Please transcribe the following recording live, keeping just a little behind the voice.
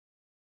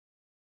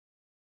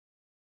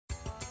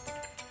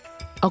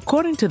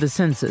According to the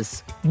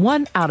census,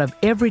 1 out of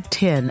every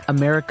 10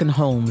 American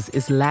homes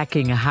is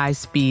lacking a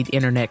high-speed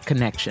internet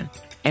connection.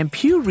 And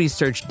Pew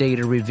Research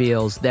data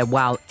reveals that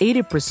while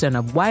 80%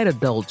 of white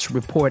adults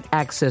report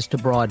access to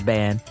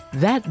broadband,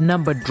 that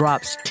number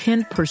drops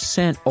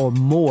 10% or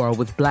more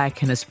with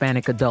Black and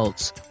Hispanic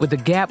adults, with the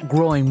gap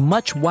growing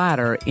much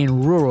wider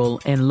in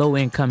rural and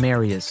low-income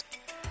areas.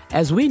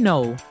 As we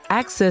know,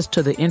 access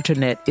to the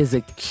internet is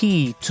a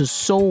key to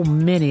so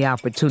many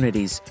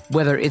opportunities,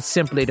 whether it's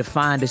simply to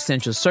find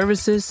essential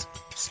services,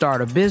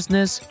 start a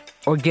business,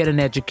 or get an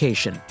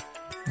education.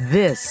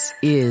 This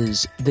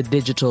is the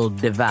digital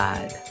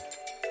divide.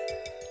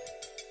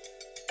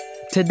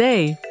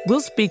 Today,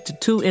 we'll speak to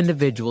 2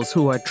 individuals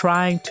who are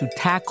trying to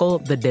tackle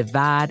the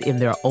divide in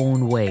their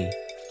own way.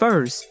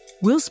 First,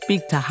 we'll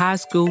speak to high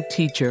school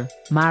teacher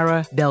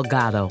Mayra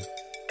Delgado.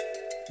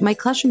 My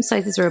classroom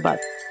sizes are about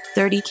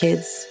 30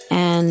 kids,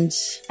 and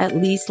at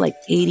least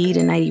 80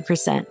 to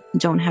 90%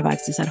 don't have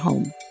access at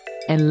home.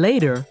 And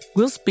later,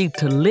 we'll speak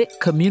to Lit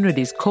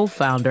Communities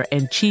co-founder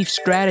and chief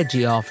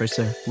strategy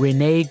officer,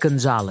 Renee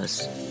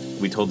Gonzalez.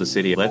 We told the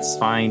city, let's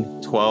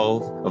find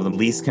 12 of the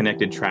least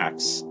connected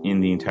tracts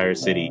in the entire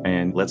city,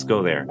 and let's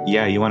go there.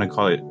 Yeah, you want to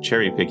call it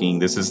cherry picking.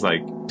 This is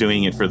like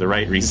doing it for the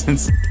right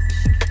reasons.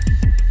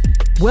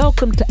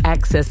 Welcome to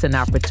Access and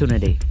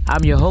Opportunity.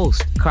 I'm your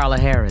host, Carla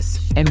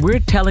Harris, and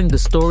we're telling the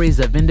stories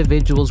of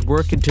individuals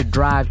working to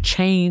drive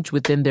change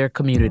within their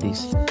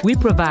communities. We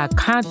provide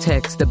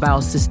context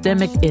about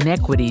systemic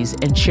inequities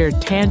and share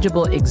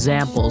tangible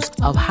examples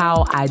of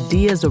how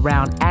ideas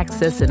around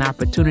access and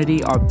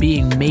opportunity are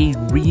being made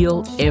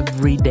real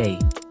every day.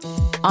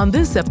 On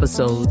this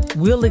episode,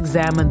 we'll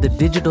examine the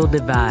digital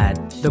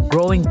divide, the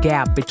growing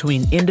gap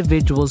between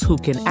individuals who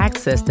can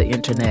access the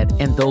internet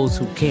and those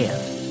who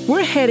can't.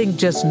 We're heading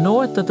just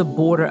north of the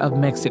border of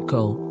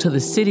Mexico to the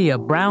city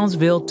of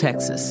Brownsville,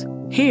 Texas.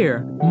 Here,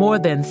 more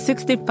than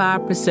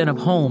 65% of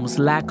homes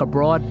lack a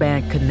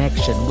broadband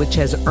connection, which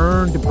has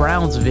earned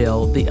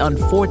Brownsville the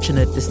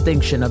unfortunate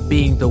distinction of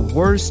being the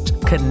worst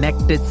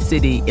connected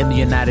city in the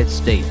United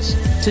States.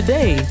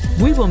 Today,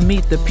 we will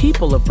meet the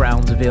people of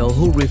Brownsville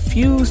who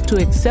refuse to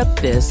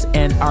accept this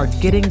and are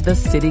getting the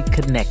city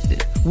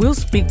connected. We'll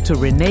speak to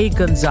Renee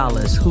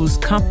Gonzalez, whose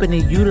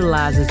company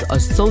utilizes a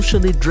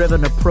socially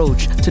driven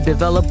approach to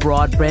develop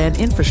broadband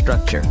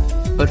infrastructure.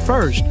 But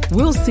first,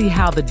 we'll see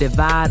how the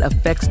divide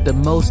affects the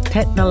most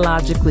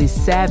technologically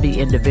savvy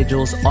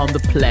individuals on the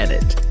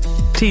planet,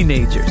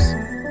 teenagers.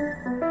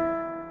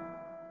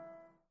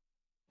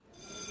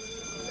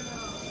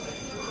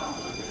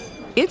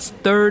 It's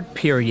third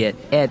period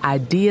at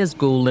Idea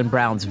School in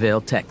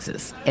Brownsville,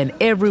 Texas, and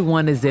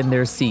everyone is in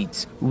their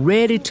seats,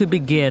 ready to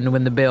begin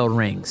when the bell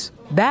rings.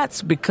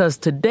 That's because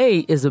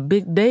today is a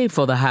big day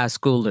for the high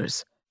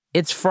schoolers.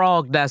 It's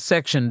Frog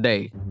Dissection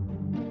Day.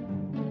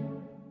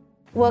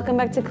 Welcome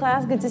back to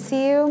class. Good to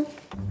see you.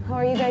 How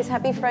are you guys?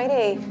 Happy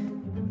Friday.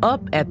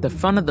 Up at the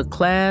front of the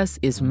class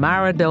is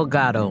Mayra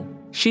Delgado.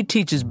 She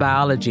teaches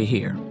biology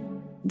here.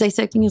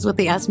 Dissecting is what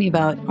they ask me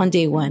about on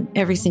day 1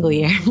 every single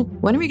year.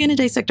 When are we going to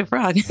dissect a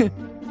frog?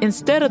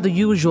 Instead of the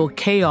usual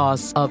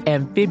chaos of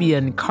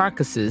amphibian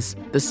carcasses,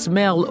 the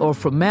smell of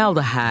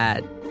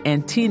formaldehyde,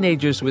 and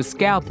teenagers with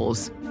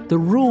scalpels, the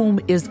room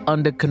is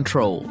under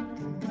control.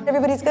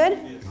 Everybody's good?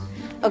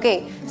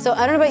 Okay, so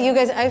I don't know about you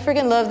guys, I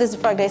freaking love this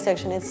frog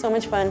dissection. It's so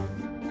much fun.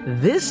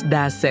 This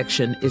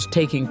dissection is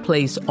taking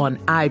place on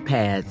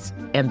iPads,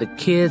 and the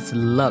kids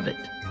love it.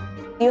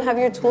 You have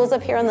your tools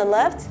up here on the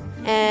left,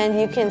 and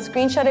you can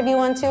screenshot if you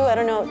want to. I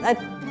don't know.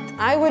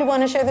 I would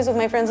want to share this with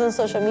my friends on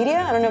social media.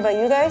 I don't know about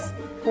you guys.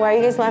 Why are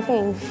you guys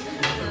laughing?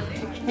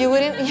 You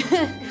wouldn't?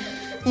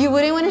 You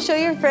wouldn't want to show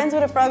your friends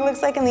what a frog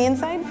looks like on the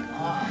inside?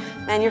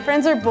 Man, your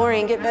friends are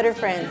boring. Get better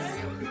friends.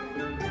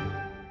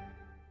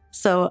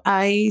 So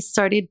I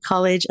started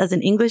college as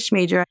an English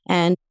major,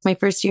 and my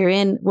first year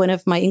in, one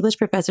of my English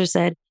professors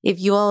said, if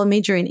you all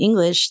major in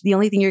English, the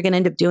only thing you're going to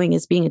end up doing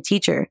is being a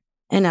teacher.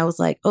 And I was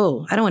like,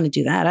 oh, I don't want to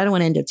do that. I don't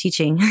want to end up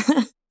teaching.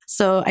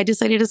 So I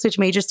decided to switch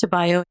majors to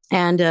bio.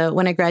 And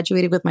when I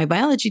graduated with my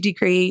biology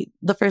degree,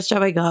 the first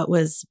job I got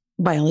was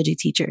biology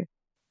teacher.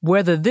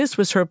 Whether this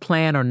was her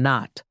plan or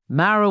not,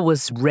 Mayra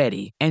was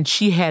ready, and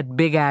she had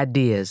big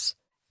ideas.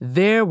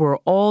 There were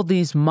all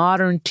these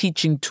modern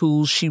teaching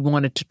tools she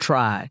wanted to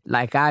try,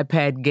 like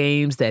iPad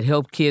games that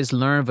help kids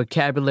learn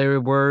vocabulary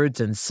words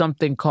and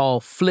something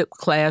called Flip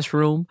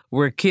Classroom,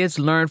 where kids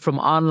learn from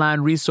online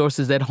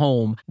resources at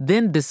home,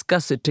 then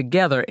discuss it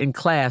together in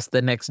class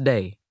the next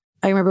day.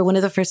 I remember one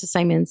of the first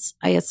assignments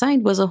I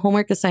assigned was a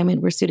homework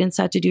assignment where students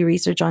had to do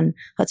research on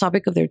a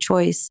topic of their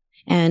choice.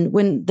 And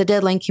when the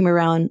deadline came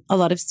around, a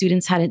lot of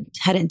students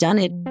hadn't done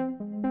it.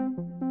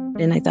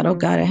 And I thought, oh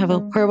God, I have a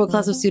horrible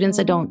class of students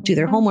that don't do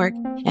their homework.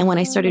 And when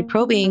I started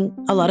probing,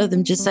 a lot of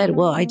them just said,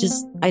 well, I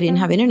didn't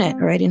have internet,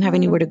 or I didn't have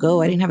anywhere to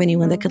go. I didn't have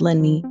anyone that could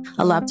lend me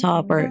a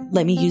laptop or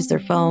let me use their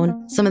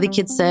phone. Some of the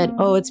kids said,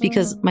 oh, it's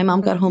because my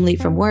mom got home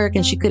late from work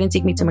and she couldn't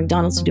take me to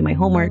McDonald's to do my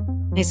homework.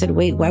 I said,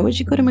 wait, why would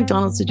you go to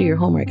McDonald's to do your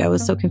homework? I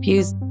was so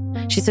confused.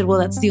 She said, well,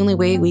 that's the only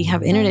way we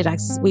have internet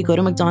access. We go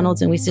to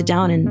McDonald's and we sit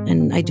down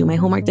and I do my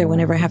homework there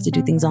whenever I have to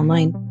do things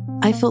online.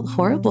 I felt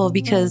horrible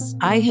because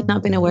I had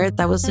not been aware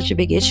that was such a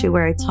big issue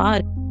where I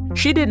taught.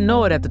 She didn't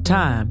know it at the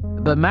time,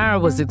 but Myra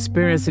was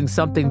experiencing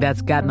something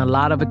that's gotten a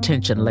lot of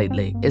attention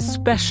lately,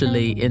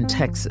 especially in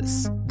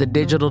Texas, the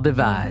digital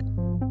divide.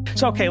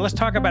 So, okay, let's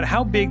talk about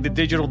how big the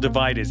digital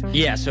divide is.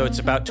 Yeah, so it's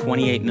about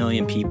 28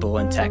 million people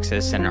in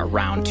Texas, and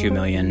around 2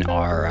 million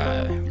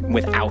are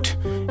without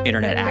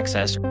internet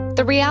access.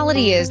 The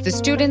reality is the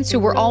students who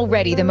were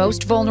already the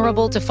most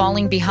vulnerable to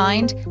falling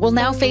behind will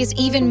now face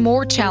even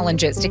more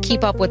challenges to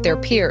keep up with their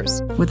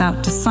peers.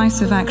 Without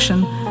decisive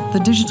action,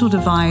 the digital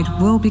divide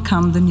will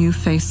become the new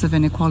face of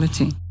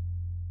inequality.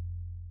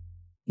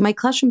 My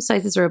classroom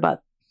sizes are about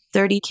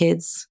 30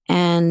 kids,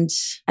 and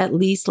at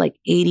least like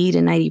 80 to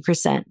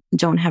 90%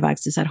 don't have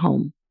access at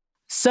home.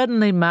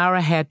 Suddenly,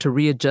 Myra had to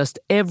readjust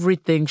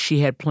everything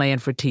she had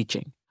planned for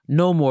teaching.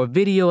 No more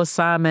video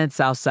assignments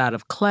outside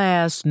of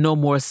class, no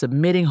more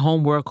submitting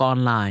homework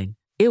online.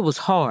 It was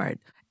hard,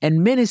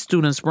 and many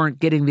students weren't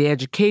getting the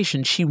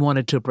education she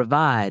wanted to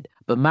provide,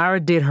 but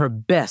Myra did her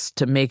best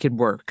to make it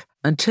work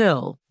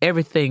until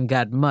everything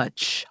got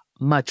much,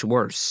 much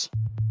worse.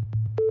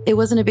 It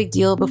wasn't a big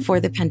deal before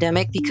the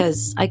pandemic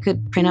because I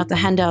could print out the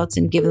handouts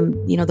and give them,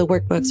 the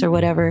workbooks or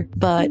whatever.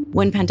 But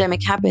when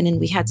pandemic happened and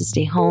we had to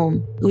stay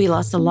home, we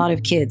lost a lot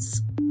of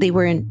kids. They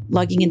weren't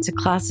logging into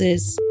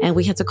classes and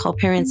we had to call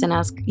parents and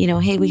ask,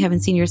 hey, we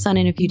haven't seen your son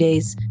in a few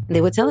days. And they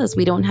would tell us,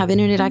 we don't have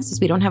internet access.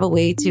 We don't have a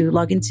way to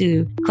log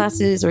into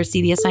classes or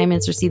see the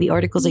assignments or see the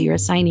articles that you're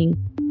assigning.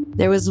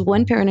 There was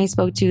one parent I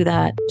spoke to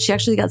that she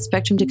actually got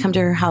Spectrum to come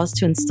to her house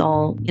to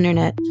install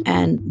internet.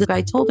 And the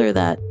guy told her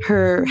that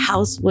her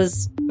house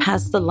was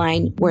past the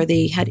line where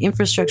they had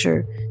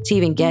infrastructure to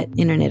even get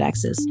internet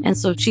access. And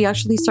so she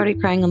actually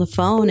started crying on the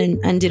phone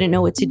and didn't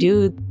know what to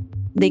do.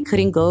 They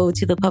couldn't go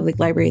to the public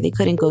library. They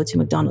couldn't go to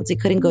McDonald's. They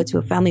couldn't go to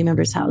a family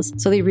member's house.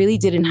 So they really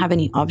didn't have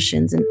any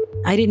options. And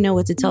I didn't know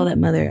what to tell that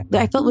mother.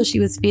 I felt what she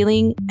was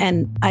feeling,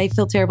 and I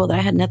felt terrible that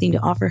I had nothing to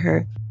offer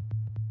her.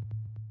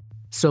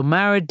 So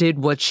Myra did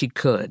what she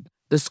could.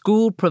 The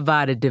school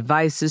provided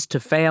devices to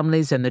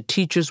families and the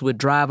teachers would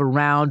drive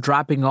around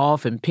dropping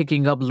off and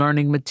picking up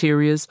learning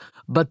materials.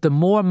 But the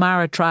more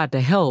Myra tried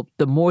to help,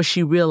 the more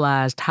she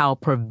realized how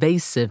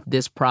pervasive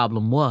this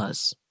problem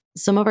was.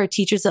 Some of our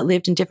teachers that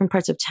lived in different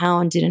parts of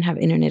town didn't have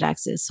internet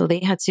access. So they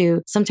had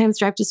to sometimes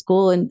drive to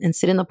school and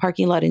sit in the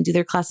parking lot and do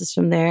their classes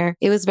from there.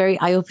 It was very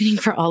eye-opening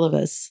for all of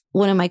us.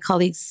 One of my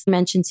colleagues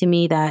mentioned to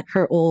me that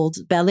her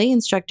old ballet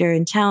instructor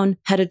in town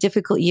had a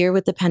difficult year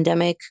with the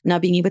pandemic,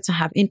 not being able to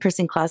have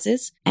in-person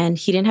classes. And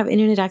he didn't have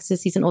internet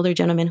access. He's an older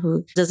gentleman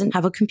who doesn't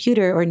have a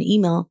computer or an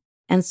email.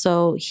 And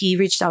so he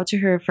reached out to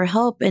her for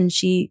help, and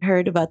she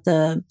heard about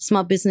the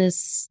Small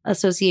Business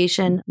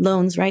Association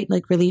loans, right?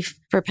 Like relief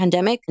for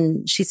pandemic.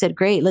 And she said,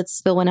 great, let's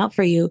fill one out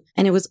for you.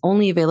 And it was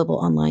only available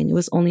online. It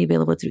was only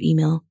available through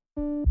email.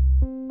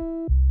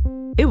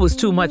 It was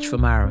too much for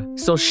Myra,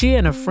 so she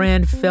and a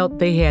friend felt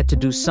they had to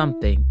do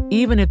something,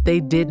 even if they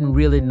didn't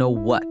really know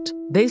what.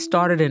 They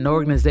started an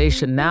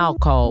organization now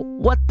called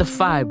What the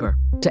Fiber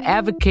to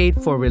advocate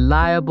for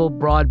reliable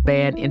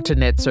broadband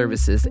internet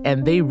services,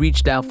 and they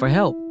reached out for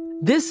help.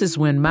 This is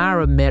when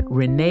Myra met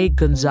Rene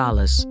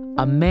Gonzalez,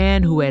 a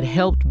man who had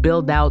helped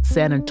build out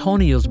San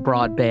Antonio's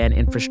broadband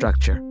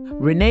infrastructure.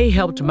 Rene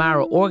helped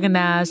Myra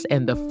organize,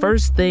 and the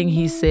first thing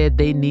he said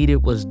they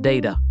needed was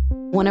data.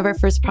 One of our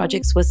first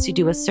projects was to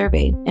do a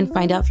survey and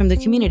find out from the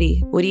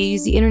community, what do you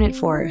use the internet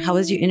for? How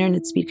is your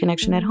internet speed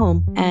connection at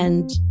home?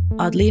 And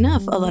oddly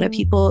enough, a lot of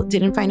people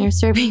didn't find our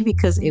survey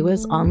because it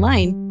was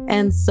online.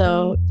 And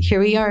so here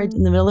we are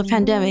in the middle of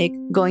pandemic,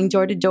 going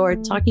door to door,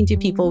 talking to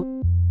people.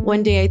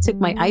 One day I took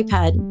my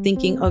iPad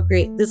thinking, oh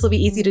great, this will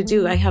be easy to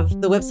do. I have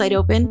the website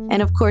open.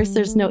 And of course,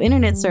 there's no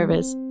internet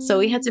service. So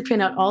we had to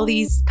print out all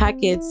these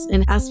packets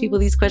and ask people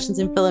these questions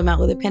and fill them out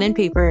with a pen and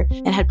paper,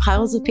 and had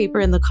piles of paper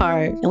in the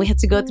car. And we had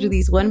to go through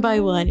these one by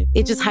one.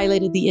 It just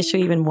highlighted the issue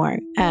even more,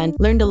 and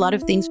learned a lot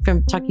of things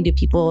from talking to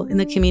people in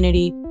the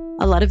community.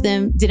 A lot of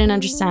them didn't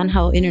understand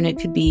how internet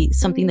could be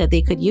something that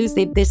they could use.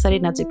 They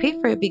decided not to pay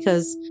for it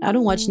because I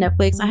don't watch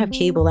Netflix. I have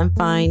cable. I'm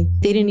fine.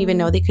 They didn't even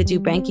know they could do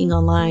banking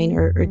online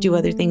or do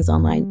other things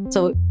online.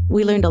 So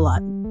we learned a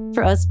lot.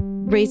 For us,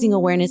 raising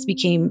awareness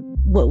became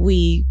what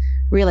we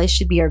realized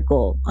should be our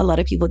goal. A lot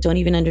of people don't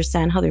even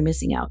understand how they're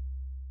missing out.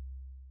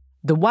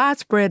 The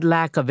widespread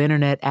lack of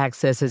internet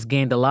access has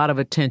gained a lot of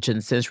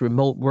attention since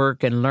remote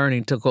work and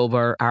learning took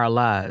over our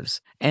lives.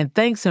 And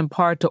thanks in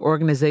part to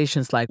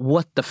organizations like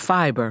What the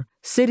Fiber,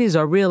 cities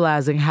are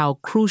realizing how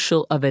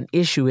crucial of an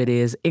issue it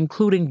is,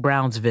 including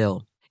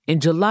Brownsville. In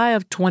July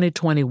of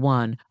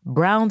 2021,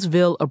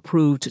 Brownsville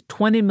approved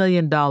 $20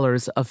 million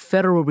of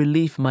federal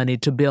relief money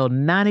to build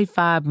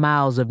 95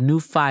 miles of new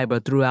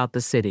fiber throughout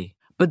the city.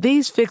 But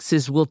these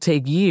fixes will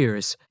take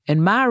years,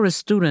 and Myra's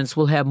students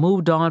will have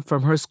moved on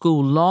from her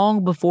school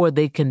long before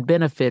they can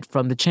benefit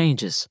from the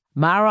changes.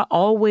 Myra,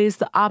 always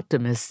the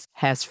optimist,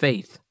 has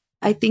faith.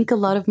 I think a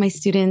lot of my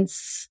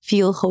students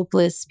feel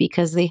hopeless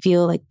because they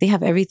feel like they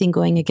have everything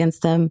going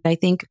against them. I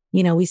think,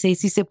 we say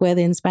si se puede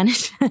in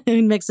Spanish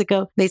in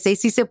Mexico. They say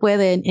si se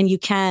puede and you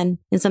can.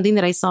 And something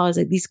that I saw is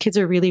that these kids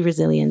are really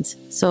resilient.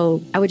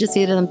 So I would just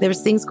say to them,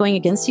 there's things going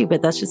against you,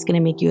 but that's just going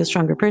to make you a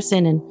stronger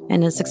person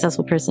and a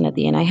successful person at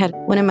the end. I had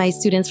one of my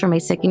students from my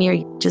second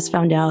year just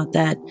found out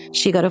that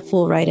she got a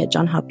full ride at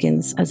Johns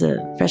Hopkins as a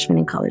freshman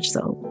in college.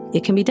 So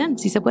it can be done.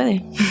 Si se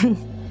puede.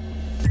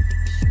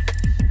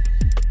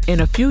 In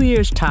a few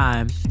years'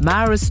 time,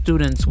 Myra's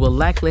students will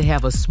likely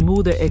have a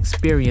smoother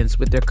experience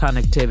with their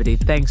connectivity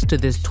thanks to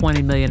this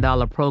 $20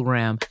 million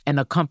program and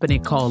a company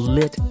called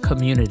Lit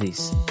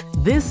Communities.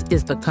 This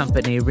is the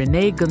company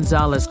Renee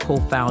Gonzalez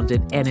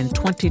co-founded, and in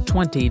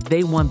 2020,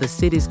 they won the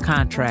city's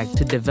contract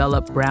to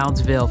develop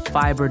Brownsville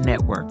Fiber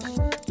Network.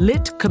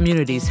 Lit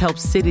Communities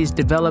helps cities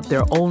develop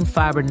their own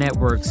fiber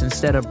networks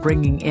instead of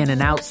bringing in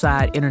an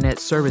outside internet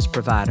service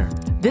provider.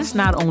 This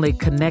not only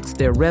connects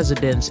their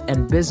residents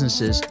and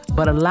businesses,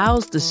 but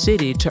allows the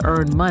city to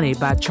earn money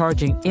by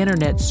charging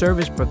internet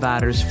service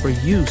providers for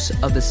use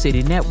of the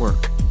city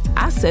network.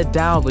 I sat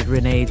down with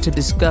Renee to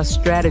discuss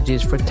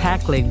strategies for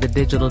tackling the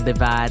digital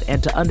divide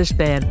and to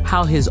understand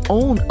how his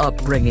own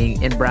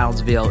upbringing in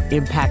Brownsville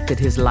impacted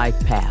his life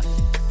path.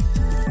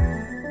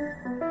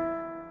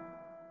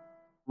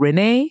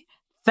 Renee,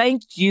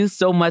 thank you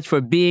so much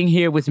for being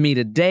here with me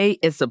today.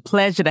 It's a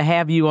pleasure to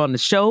have you on the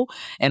show.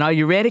 And are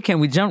you ready? Can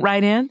we jump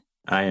right in?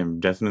 I am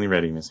definitely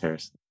ready, Ms.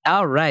 Harris.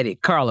 All righty.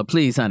 Carla,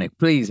 please, honey.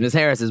 Please. Ms.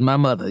 Harris is my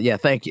mother. Yeah,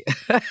 thank you.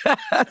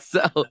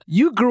 So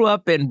you grew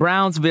up in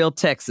Brownsville,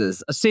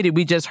 Texas, a city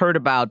we just heard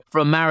about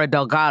from Myra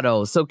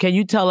Delgado. So can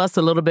you tell us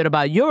a little bit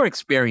about your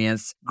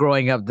experience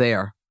growing up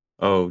there?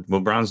 Oh, well,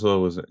 Brownsville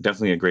was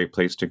definitely a great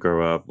place to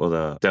grow up.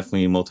 Well,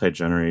 definitely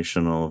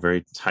multi-generational,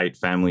 very tight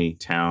family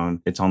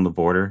town. It's on the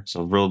border,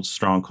 so real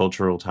strong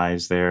cultural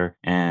ties there.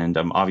 And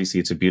obviously,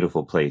 it's a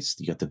beautiful place.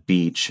 You got the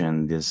beach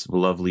and this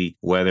lovely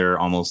weather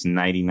almost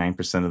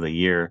 99% of the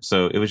year.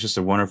 So it was just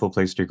a wonderful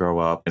place to grow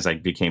up as I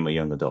became a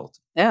young adult.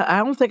 Yeah, I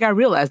don't think I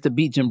realized the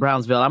beach in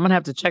Brownsville. I'm going to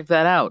have to check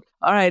that out.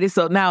 All righty.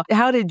 So now,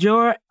 how did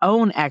your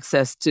own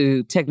access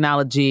to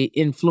technology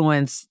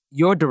influence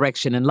your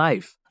direction in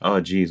life? Oh,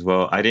 geez.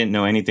 Well, I didn't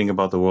know anything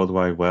about the World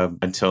Wide Web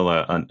until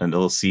a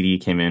little CD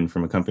came in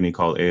from a company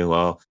called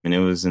AOL. And it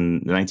was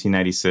in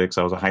 1996.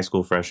 I was a high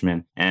school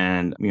freshman.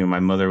 And, my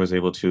mother was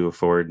able to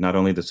afford not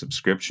only the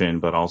subscription,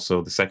 but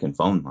also the second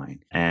phone line.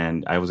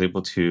 And I was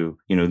able to,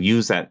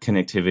 use that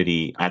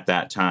connectivity at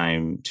that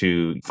time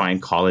to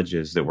find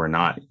colleges that were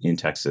not in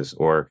Texas,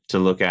 or to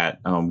look at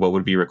what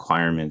would be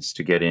requirements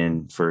to get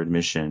in for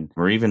admission,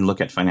 or even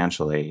look at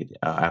financial aid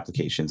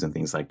applications and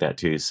things like that,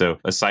 too. So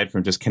aside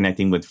from just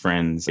connecting with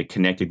friends, it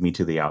connected me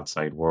to the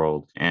outside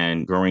world.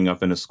 And growing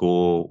up in a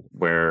school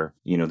where,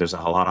 there's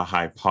a lot of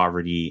high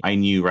poverty, I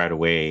knew right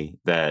away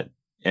that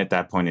at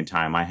that point in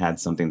time, I had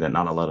something that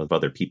not a lot of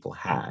other people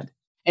had.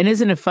 And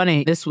isn't it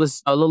funny? This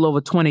was a little over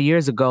 20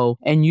 years ago,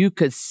 and you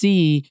could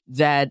see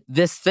that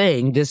this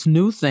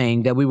new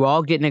thing that we were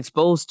all getting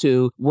exposed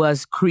to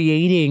was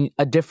creating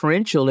a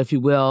differential, if you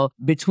will,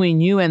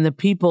 between you and the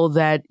people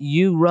that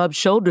you rub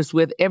shoulders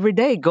with every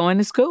day going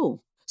to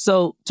school.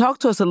 So talk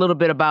to us a little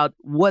bit about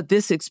what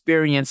this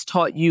experience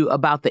taught you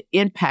about the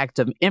impact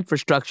of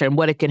infrastructure and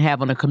what it can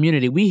have on a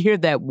community. We hear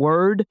that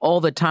word all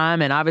the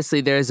time, and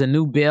obviously there's a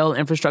new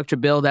infrastructure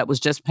bill that was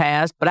just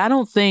passed, but I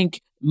don't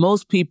think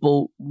most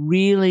people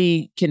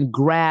really can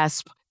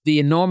grasp the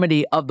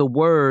enormity of the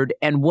word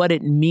and what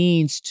it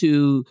means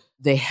to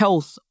the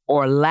health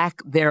or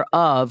lack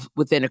thereof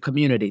within a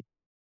community.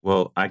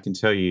 Well, I can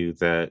tell you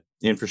that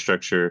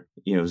infrastructure,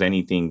 is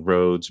anything,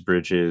 roads,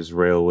 bridges,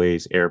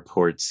 railways,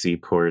 airports,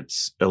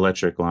 seaports,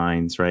 electric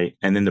lines, right?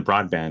 And then the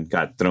broadband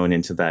got thrown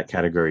into that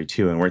category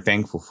too. And we're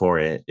thankful for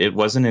it. It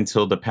wasn't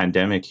until the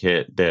pandemic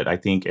hit that I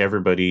think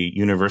everybody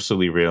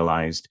universally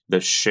realized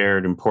the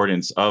shared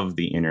importance of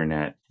the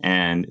internet,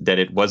 and that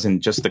it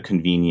wasn't just a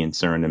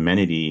convenience or an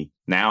amenity.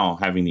 Now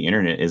having the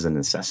internet is a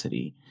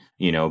necessity.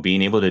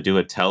 Being able to do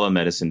a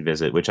telemedicine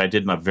visit, which I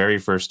did my very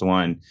first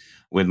one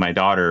with my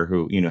daughter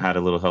who, had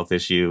a little health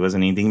issue. It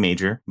wasn't anything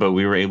major, but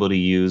we were able to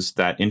use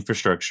that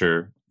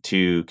infrastructure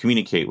to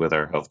communicate with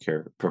our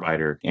healthcare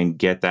provider and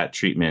get that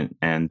treatment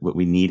and what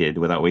we needed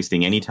without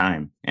wasting any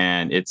time.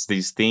 And it's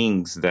these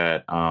things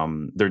that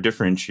they're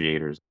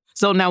differentiators.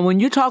 So now when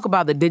you talk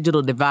about the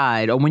digital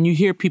divide, or when you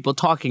hear people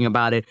talking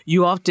about it,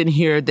 you often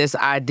hear this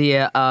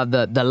idea of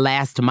the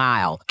last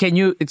mile. Can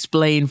you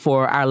explain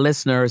for our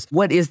listeners,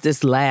 what is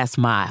this last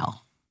mile?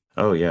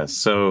 Oh, yes.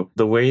 So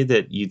the way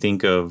that you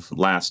think of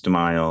last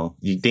mile,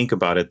 you think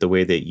about it the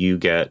way that you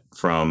get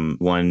from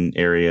one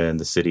area in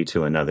the city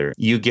to another.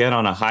 You get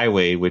on a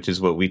highway, which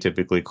is what we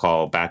typically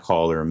call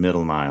backhaul or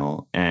middle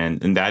mile. And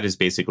that is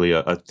basically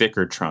a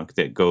thicker trunk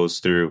that goes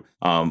through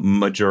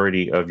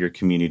majority of your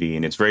community,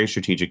 and it's very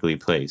strategically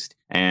placed.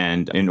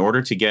 And in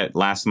order to get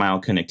last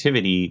mile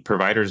connectivity,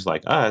 providers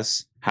like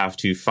us have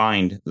to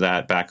find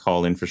that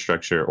backhaul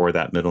infrastructure or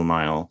that middle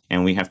mile,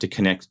 and we have to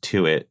connect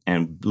to it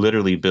and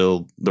literally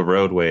build the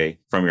roadway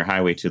from your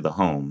highway to the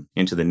home,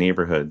 into the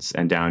neighborhoods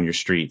and down your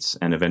streets,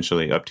 and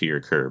eventually up to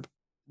your curb.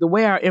 The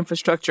way our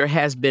infrastructure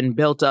has been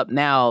built up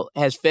now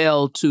has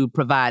failed to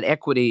provide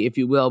equity, if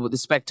you will, with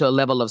respect to a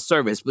level of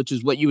service, which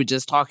is what you were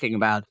just talking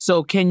about.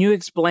 So can you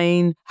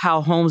explain how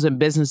homes and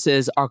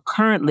businesses are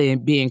currently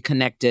being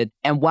connected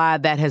and why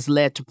that has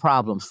led to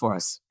problems for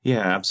us?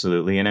 Yeah,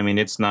 absolutely. And I mean,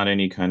 it's not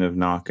any kind of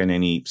knock on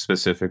any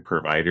specific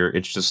provider.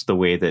 It's just the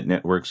way that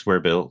networks were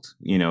built,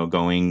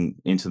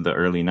 going into the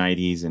early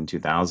 90s and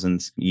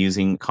 2000s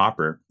using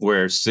copper,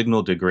 where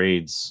signal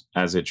degrades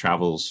as it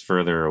travels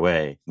further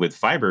away. With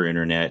fiber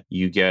internet,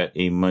 you get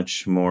a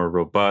much more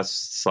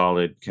robust,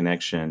 solid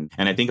connection.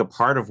 And I think a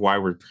part of why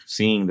we're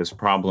seeing this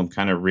problem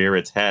kind of rear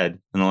its head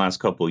in the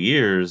last couple of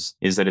years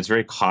is that it's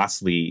very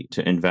costly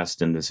to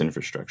invest in this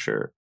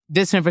infrastructure.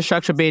 This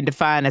infrastructure being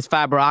defined as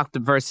fiber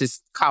optic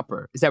versus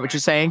copper. Is that what you're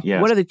saying?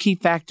 Yes. What are the key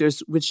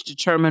factors which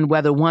determine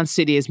whether one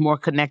city is more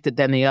connected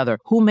than the other?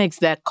 Who makes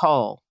that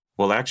call?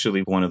 Well,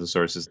 actually, one of the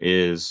sources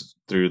is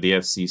through the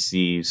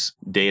FCC's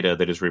data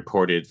that is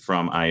reported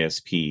from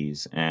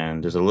ISPs.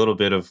 And there's a little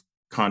bit of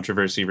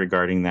controversy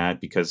regarding that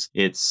because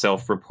it's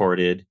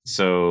self-reported.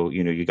 So,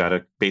 you got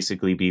to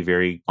basically be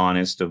very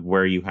honest of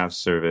where you have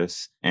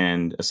service.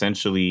 And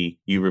essentially,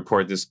 you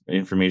report this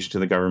information to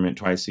the government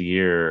twice a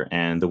year.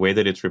 And the way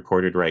that it's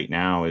reported right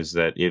now is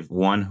that if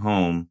one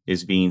home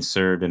is being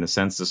served in a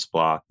census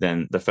block,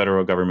 then the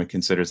federal government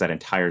considers that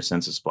entire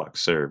census block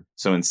served.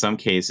 So in some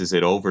cases,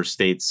 it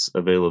overstates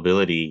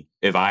availability.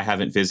 If I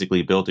haven't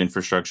physically built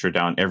infrastructure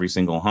down every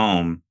single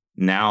home,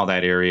 now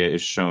that area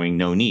is showing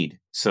no need.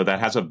 So that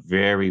has a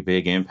very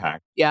big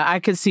impact. Yeah, I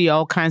could see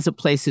all kinds of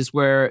places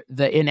where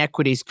the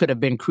inequities could have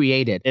been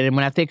created. And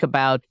when I think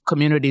about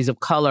communities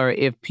of color,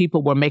 if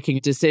people were making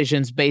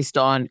decisions based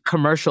on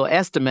commercial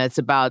estimates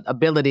about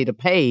ability to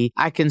pay,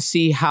 I can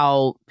see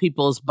how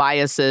people's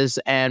biases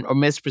or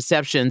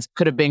misperceptions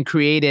could have been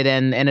created.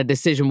 And a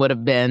decision would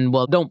have been,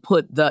 well, don't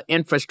put the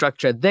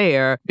infrastructure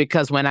there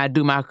because when I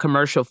do my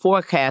commercial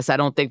forecast, I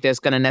don't think there's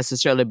going to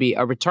necessarily be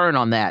a return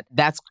on that.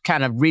 That's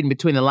kind of reading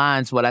between the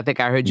lines what I think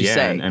I heard you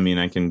say. I mean,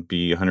 I can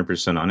be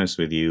 100% honest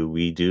with you.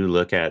 We do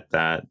look at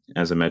that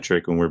as a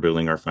metric when we're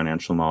building our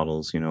financial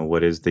models.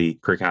 What is the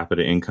per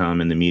capita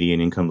income and the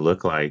median income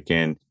look like?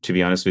 And to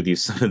be honest with you,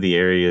 some of the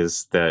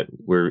areas that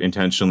we're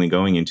intentionally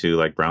going into,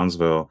 like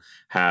Brownsville,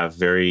 have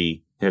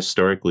very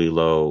historically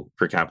low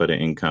per capita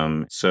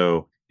income.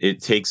 So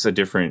it takes a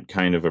different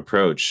kind of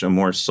approach, a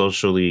more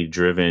socially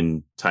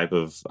driven type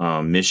of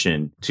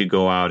mission to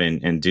go out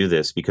and do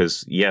this.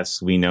 Because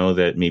yes, we know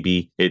that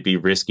maybe it'd be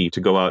risky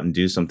to go out and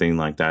do something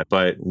like that,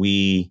 but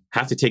we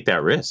have to take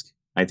that risk.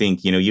 I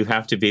think, you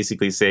have to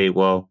basically say,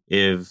 well,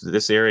 if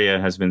this area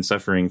has been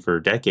suffering for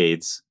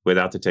decades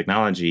without the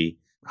technology,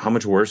 how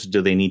much worse do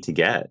they need to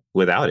get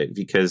without it?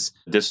 Because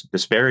this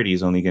disparity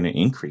is only going to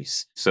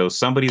increase. So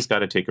somebody's got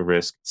to take a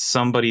risk.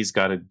 Somebody's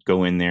got to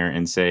go in there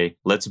and say,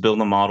 let's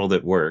build a model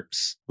that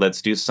works.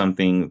 Let's do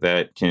something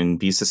that can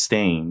be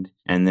sustained.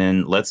 And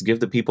then let's give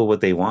the people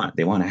what they want.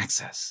 They want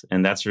access.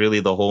 And that's really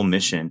the whole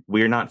mission.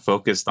 We're not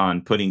focused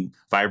on putting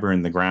fiber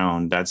in the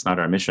ground. That's not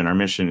our mission. Our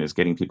mission is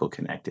getting people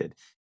connected.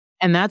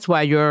 And that's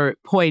why your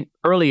point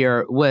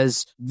earlier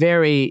was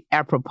very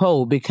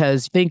apropos,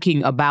 because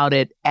thinking about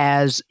it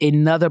as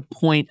another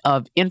point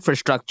of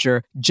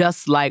infrastructure,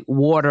 just like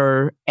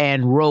water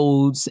and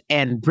roads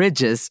and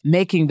bridges,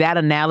 making that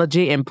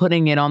analogy and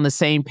putting it on the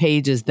same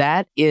page as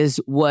that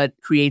is what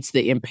creates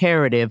the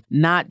imperative,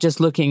 not just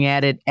looking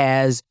at it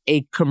as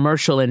a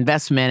commercial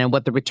investment and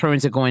what the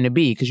returns are going to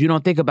be. Because you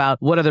don't think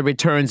about what are the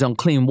returns on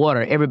clean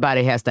water.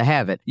 Everybody has to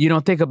have it. You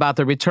don't think about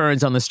the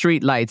returns on the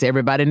street lights.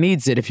 Everybody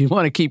needs it if you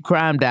want to keep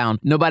crime down.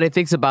 Nobody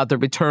thinks about the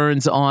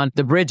returns on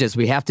the bridges.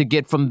 We have to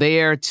get from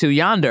there to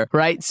yonder,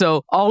 right?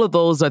 So all of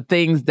those are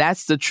things,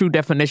 that's the true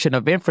definition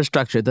of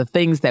infrastructure, the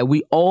things that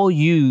we all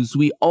use,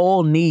 we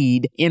all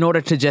need in order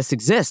to just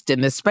exist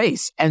in this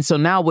space. And so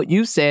now what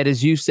you said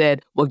is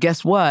well,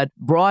 guess what?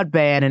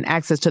 Broadband and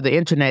access to the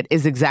internet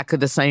is exactly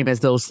the same as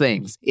those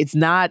things. It's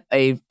not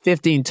a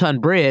 15-ton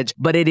bridge,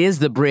 but it is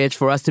the bridge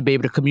for us to be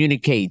able to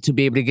communicate, to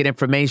be able to get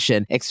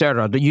information,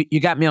 etc. You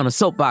got me on a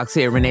soapbox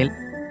here, Renee.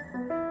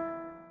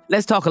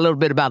 Let's talk a little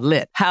bit about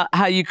LIT,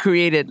 how you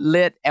created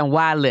LIT and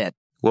why LIT.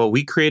 Well,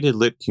 we created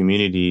LIT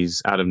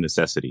Communities out of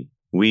necessity.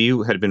 We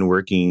had been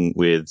working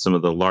with some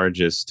of the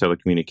largest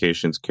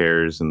telecommunications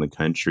carriers in the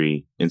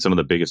country in some of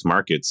the biggest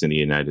markets in the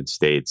United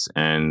States.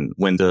 And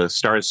when the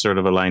stars sort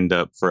of aligned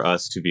up for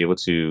us to be able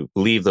to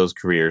leave those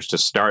careers to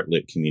start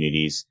LIT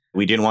Communities,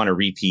 we didn't want to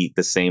repeat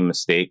the same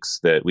mistakes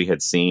that we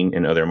had seen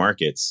in other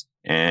markets.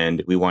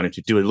 And we wanted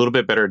to do a little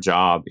bit better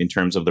job in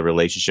terms of the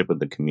relationship with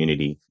the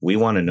community. We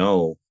want to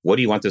know, what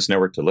do you want this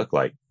network to look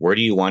like? Where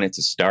do you want it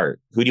to start?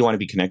 Who do you want to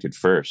be connected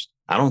first?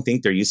 I don't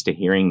think they're used to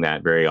hearing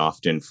that very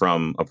often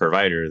from a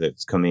provider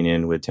that's coming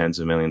in with tens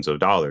of millions of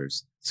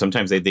dollars.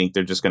 Sometimes they think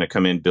they're just going to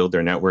come in, build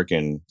their network,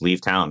 and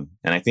leave town.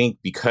 And I think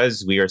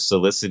because we are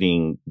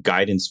soliciting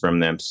guidance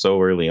from them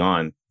so early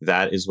on,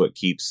 that is what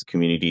keeps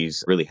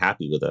communities really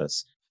happy with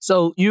us.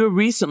 So you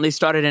recently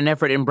started an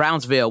effort in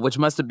Brownsville, which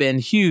must have been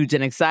huge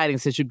and exciting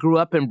since you grew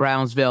up in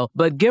Brownsville.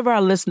 But give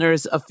our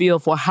listeners a feel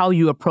for how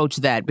you approach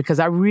that, because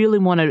I really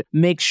want to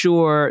make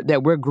sure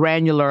that we're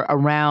granular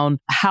around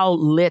how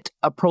LIT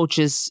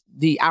approaches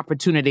the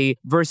opportunity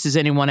versus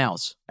anyone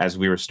else. As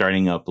we were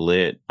starting up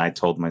LIT, I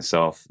told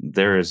myself,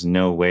 there is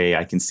no way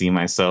I can see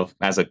myself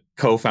as a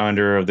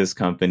co-founder of this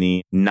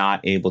company not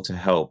able to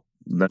help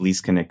the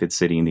least connected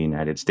city in the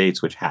United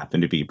States, which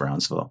happened to be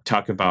Brownsville.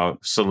 Talk about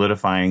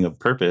solidifying of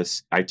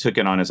purpose. I took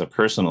it on as a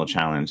personal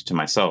challenge to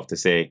myself to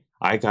say,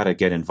 I got to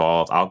get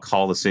involved. I'll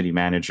call the city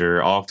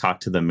manager. I'll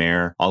talk to the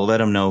mayor. I'll let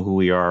them know who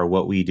we are,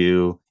 what we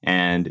do.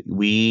 And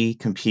we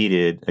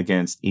competed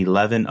against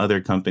 11 other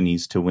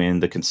companies to win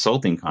the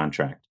consulting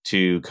contract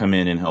to come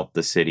in and help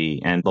the city.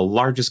 And the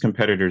largest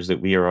competitors that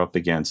we are up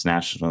against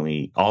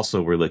nationally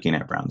also were looking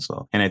at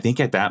Brownsville. And I think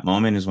at that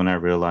moment is when I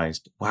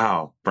realized,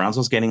 wow,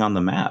 Brownsville's getting on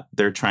the map.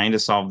 They're trying to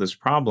solve this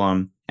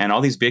problem. And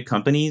all these big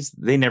companies,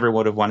 they never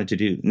would have wanted to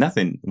do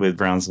nothing with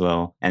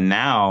Brownsville. And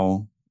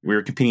now we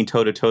were competing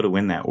toe-to-toe to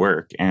win that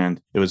work. And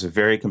it was a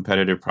very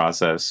competitive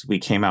process. We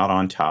came out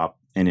on top.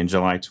 And in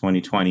July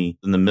 2020,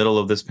 in the middle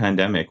of this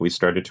pandemic, we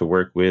started to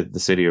work with the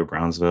city of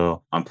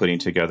Brownsville on putting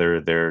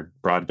together their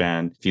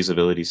broadband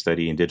feasibility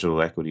study and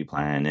digital equity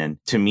plan. And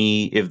to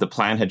me, if the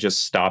plan had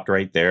just stopped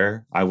right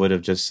there, I would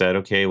have just said,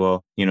 okay,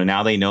 well,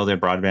 now they know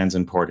that broadband's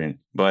important,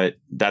 but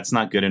that's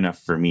not good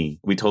enough for me.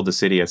 We told the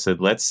city, I said,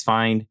 let's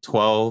find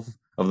 12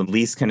 of the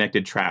least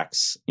connected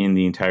tracks in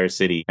the entire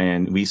city.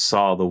 And we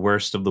saw the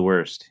worst of the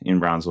worst in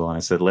Brownsville. And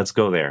I said, let's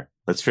go there.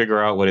 Let's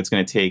figure out what it's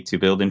going to take to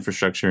build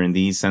infrastructure in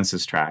these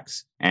census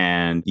tracts.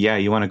 And yeah,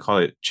 you want to call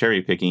it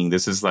cherry picking.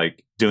 This is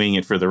like doing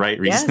it for the right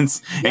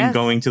reasons and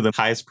going to the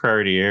highest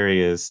priority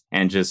areas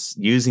and just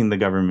using the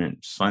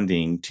government's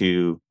funding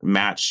to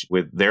match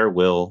with their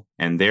will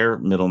and their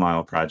middle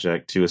mile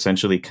project to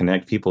essentially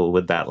connect people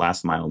with that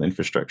last mile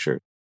infrastructure.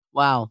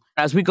 Wow.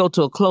 As we go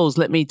to a close,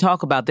 let me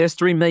talk about there's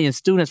 3 million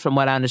students, from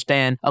what I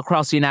understand,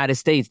 across the United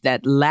States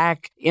that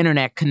lack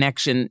internet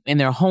connection in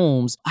their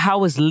homes.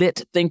 How is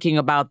LIT thinking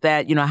about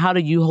that? How do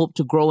you hope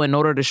to grow in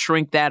order to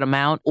shrink that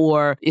amount?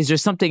 Or is there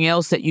something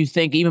else that you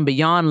think even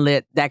beyond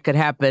LIT that could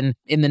happen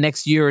in the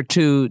next year or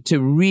two to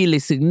really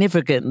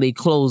significantly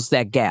close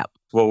that gap?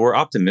 Well, we're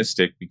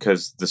optimistic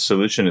because the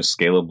solution is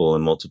scalable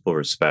in multiple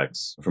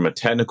respects. From a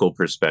technical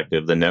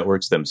perspective, the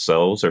networks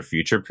themselves are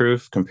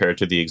future-proof compared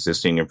to the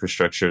existing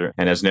infrastructure.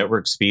 And as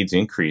network speeds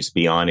increase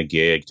beyond a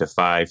gig to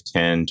 5,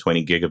 10,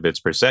 20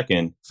 gigabits per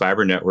second,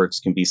 fiber networks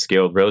can be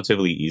scaled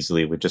relatively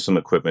easily with just some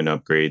equipment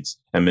upgrades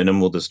and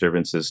minimal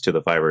disturbances to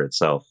the fiber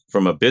itself.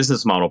 From a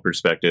business model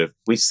perspective,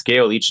 we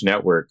scale each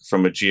network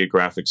from a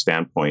geographic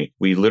standpoint.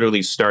 We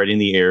literally start in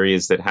the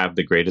areas that have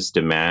the greatest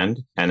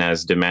demand. And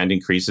as demand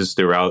increases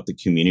throughout the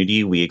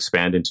community, we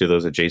expand into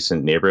those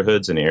adjacent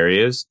neighborhoods and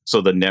areas. So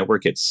the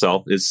network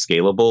itself is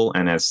scalable.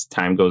 And as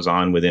time goes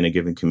on within a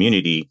given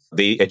community,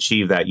 they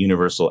achieve that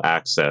universal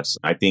access.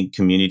 I think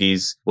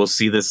communities will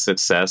see the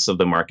success of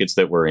the markets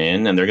that we're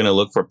in, and they're going to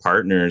look for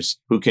partners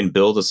who can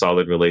build a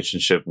solid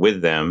relationship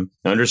with them,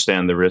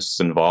 understand the risks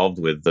involved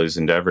with those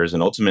endeavors,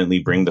 and ultimately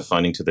bring the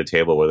funding to the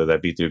table, whether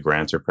that be through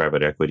grants or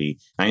private equity.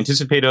 I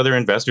anticipate other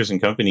investors and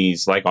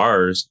companies like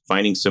ours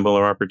finding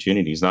similar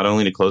opportunities, not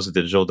only to close the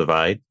digital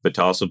divide, but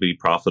to also be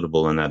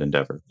profitable in that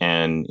endeavor.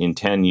 And in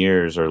 10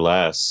 years or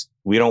less,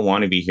 we don't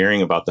want to be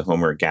hearing about the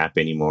homework gap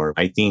anymore.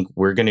 I think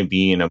we're going to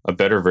be in a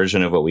better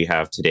version of what we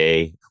have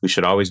today. We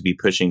should always be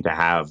pushing to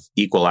have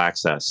equal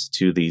access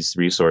to these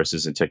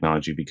resources and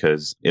technology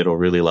because it'll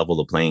really level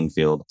the playing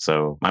field.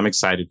 So I'm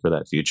excited for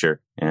that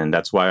future. And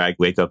that's why I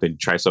wake up and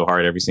try so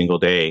hard every single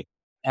day.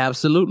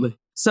 Absolutely.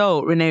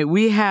 So, Renee,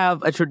 we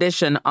have a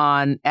tradition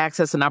on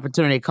Access and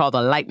Opportunity called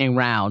the Lightning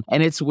Round,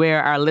 and it's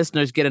where our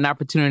listeners get an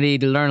opportunity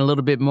to learn a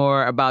little bit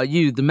more about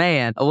you, the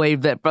man, away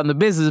from the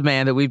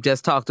businessman that we've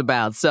just talked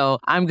about. So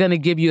I'm going to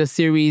give you a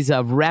series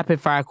of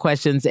rapid-fire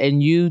questions,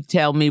 and you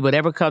tell me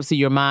whatever comes to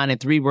your mind in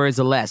 3 words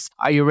or less.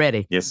 Are you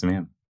ready? Yes,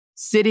 ma'am.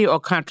 City or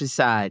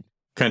countryside?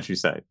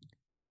 Countryside.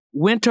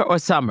 Winter or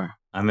summer?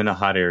 I'm in a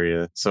hot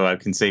area, so I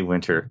can say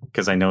winter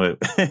because I know it.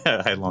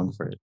 I long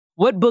for it.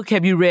 What book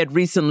have you read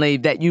recently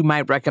that you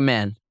might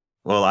recommend?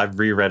 Well, I've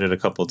reread it a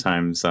couple of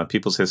times.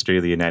 People's History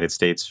of the United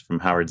States from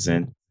Howard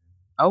Zinn.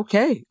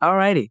 Okay. All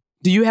righty.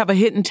 Do you have a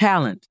hidden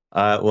talent?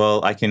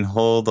 Well, I can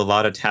hold a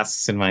lot of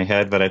tasks in my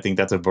head, but I think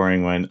that's a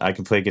boring one. I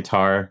can play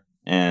guitar,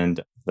 and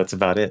that's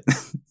about it.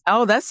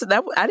 Oh,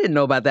 that. I didn't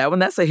know about that one.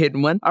 That's a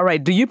hidden one. All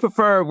right. Do you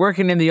prefer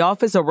working in the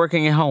office or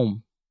working at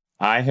home?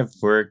 I have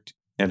worked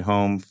at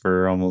home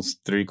for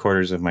almost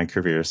 3/4 of my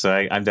career, so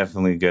I'm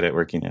definitely good at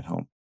working at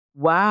home.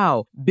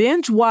 Wow.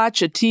 Binge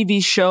watch a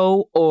TV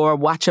show or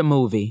watch a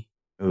movie?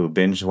 Ooh,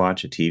 binge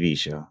watch a TV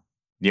show.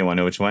 Do you want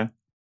to know which one?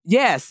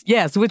 Yes.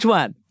 Which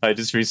one? I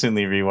just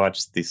recently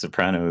rewatched The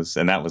Sopranos,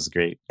 and that was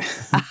great.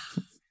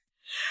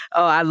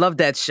 Oh, I love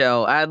that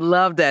show.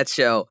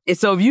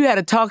 So if you had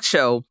a talk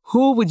show,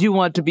 who would you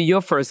want to be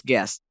your first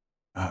guest?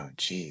 Oh,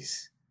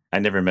 geez. I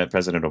never met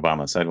President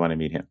Obama, so I'd want to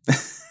meet him.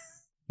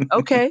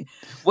 Okay.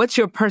 What's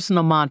your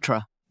personal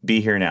mantra?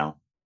 Be here now.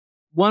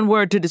 One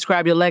word to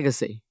describe your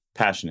legacy.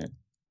 Passionate.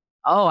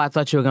 Oh, I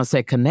thought you were going to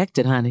say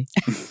connected, honey.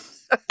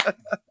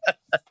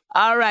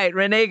 All right,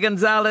 Renee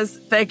Gonzalez,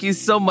 thank you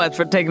so much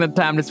for taking the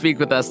time to speak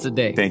with us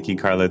today. Thank you,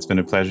 Carla. It's been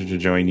a pleasure to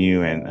join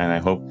you, and I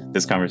hope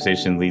this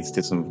conversation leads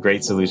to some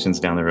great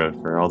solutions down the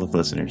road for all the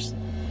listeners.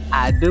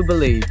 I do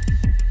believe.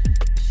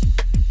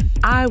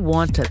 I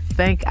want to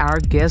thank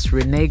our guests,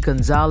 Renee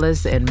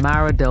Gonzalez and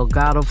Myra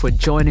Delgado, for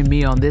joining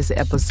me on this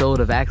episode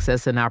of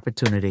Access and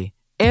Opportunity.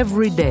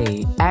 Every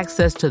day,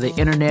 access to the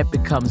internet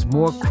becomes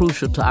more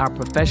crucial to our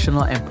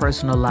professional and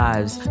personal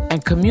lives,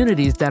 and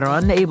communities that are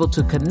unable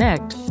to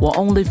connect will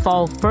only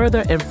fall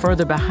further and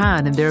further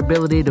behind in their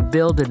ability to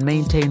build and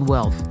maintain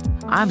wealth.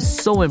 I'm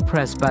so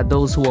impressed by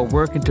those who are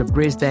working to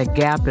bridge that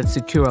gap and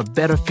secure a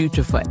better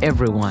future for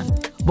everyone.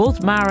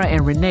 Both Myra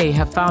and Renee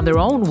have found their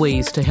own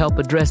ways to help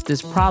address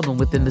this problem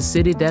within the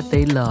city that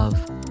they love.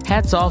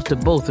 Hats off to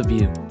both of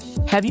you.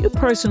 Have you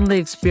personally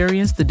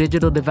experienced the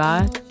digital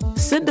divide?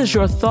 Send us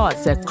your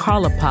thoughts at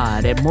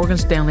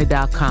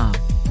carlapod@morganstanley.com.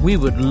 We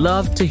would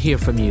love to hear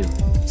from you.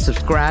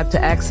 Subscribe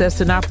to Access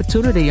and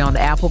Opportunity on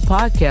Apple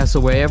Podcasts or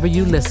wherever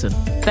you listen.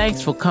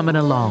 Thanks for coming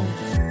along.